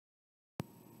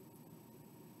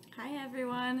Hi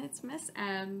everyone, it's Miss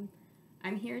M.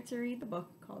 I'm here to read the book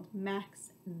called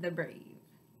Max the Brave.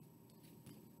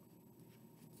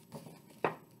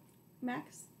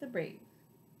 Max the Brave.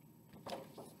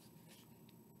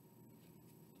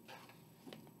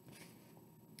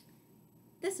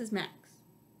 This is Max.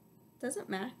 Doesn't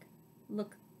Max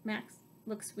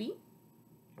look sweet?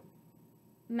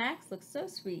 Max looks so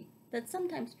sweet that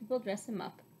sometimes people dress him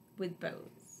up with bows.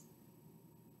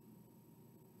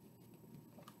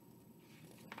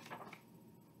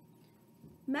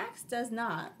 Max does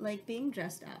not like being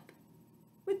dressed up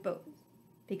with bows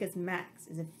because Max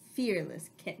is a fearless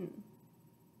kitten.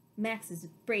 Max is a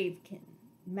brave kitten.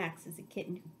 Max is a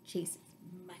kitten who chases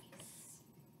mice.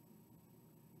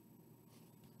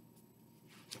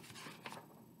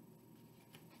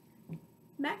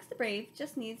 Max the Brave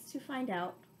just needs to find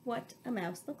out what a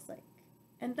mouse looks like,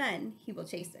 and then he will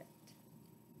chase it.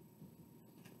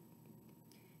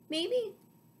 Maybe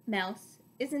Mouse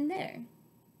is in there.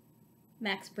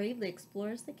 Max bravely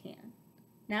explores the can.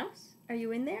 Mouse, are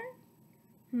you in there?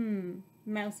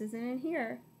 Mouse isn't in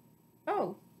here.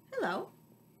 Oh, hello.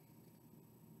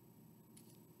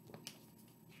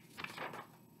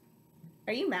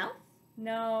 Are you Mouse?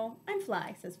 No, I'm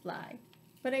Fly, says Fly.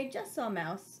 But I just saw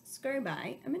Mouse scurry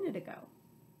by a minute ago.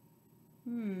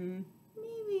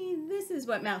 Maybe this is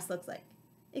what Mouse looks like.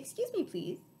 Excuse me,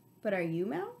 please, but are you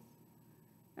Mouse?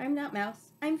 I'm not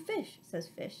Mouse, I'm Fish, says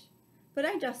Fish. But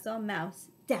I just saw Mouse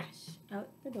dash out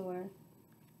the door.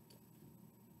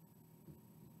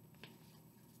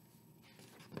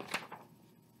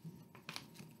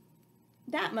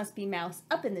 That must be Mouse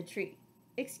up in the tree.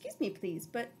 Excuse me, please,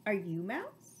 but are you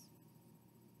Mouse?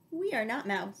 We are not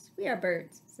Mouse, we are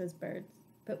birds, says Birds.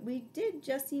 But we did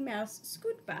just see Mouse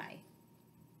scoot by.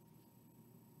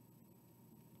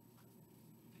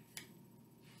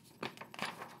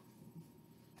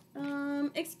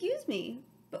 Excuse me,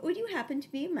 but would you happen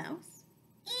to be a mouse?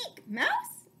 Eek!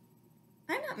 Mouse?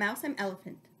 I'm not Mouse, I'm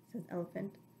Elephant, says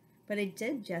Elephant. But I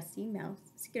did just see Mouse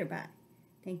skitter by.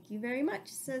 Thank you very much,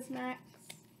 says Max.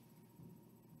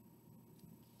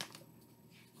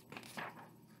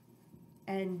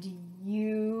 And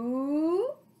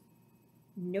you?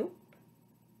 Nope.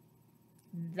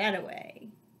 That-a-way.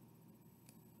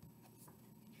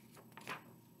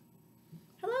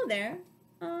 Hello there.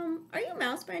 Are you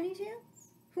Mouse by any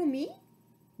chance? Who, me?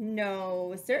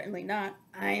 No, certainly not.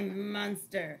 I'm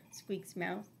Monster, squeaks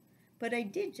Mouse. But I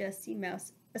did just see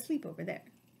Mouse asleep over there.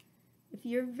 If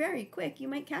you're very quick, you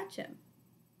might catch him.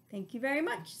 Thank you very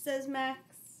much, says Max.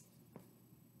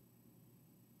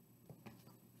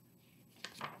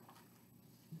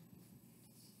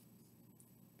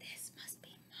 This must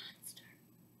be Monster.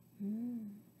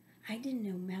 I didn't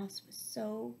know Mouse was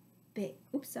so big.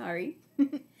 Oops, sorry.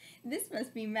 This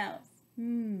must be Mouse.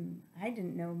 I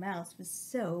didn't know Mouse was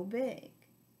so big.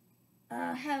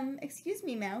 Excuse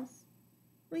me, Mouse.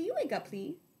 Will you wake up,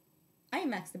 please? I am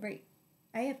Max the Brave.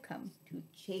 I have come to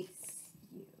chase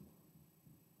you.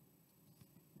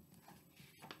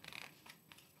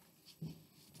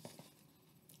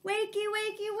 Wakey,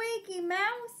 wakey, wakey,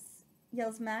 Mouse,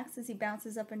 yells Max as he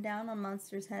bounces up and down on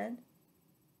Monster's head.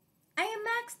 I am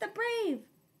Max the Brave,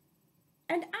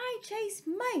 and I chase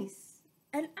mice,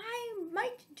 and I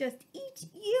might just eat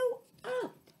you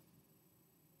up.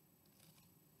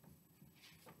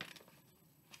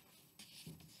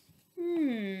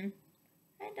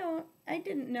 I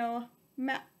didn't know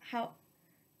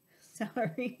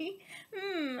sorry.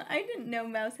 I didn't know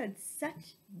Mouse had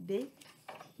such big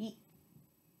teeth.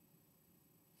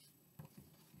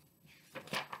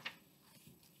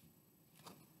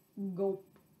 Gulp,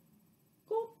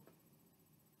 gulp.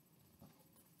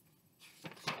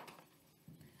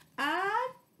 Achoo!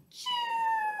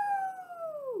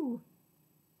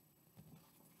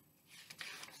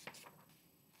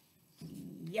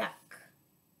 Yuck.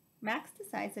 Max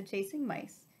decides that chasing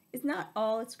mice is not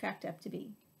all it's cracked up to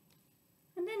be.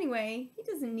 And anyway, he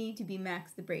doesn't need to be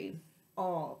Max the Brave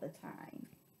all the time.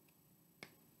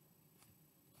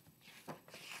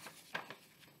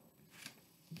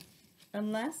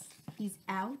 Unless he's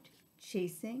out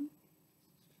chasing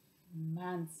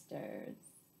monsters.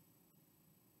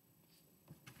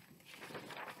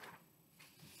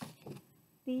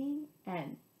 The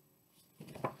end.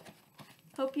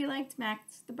 Hope you liked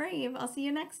Max the Brave. I'll see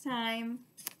you next time.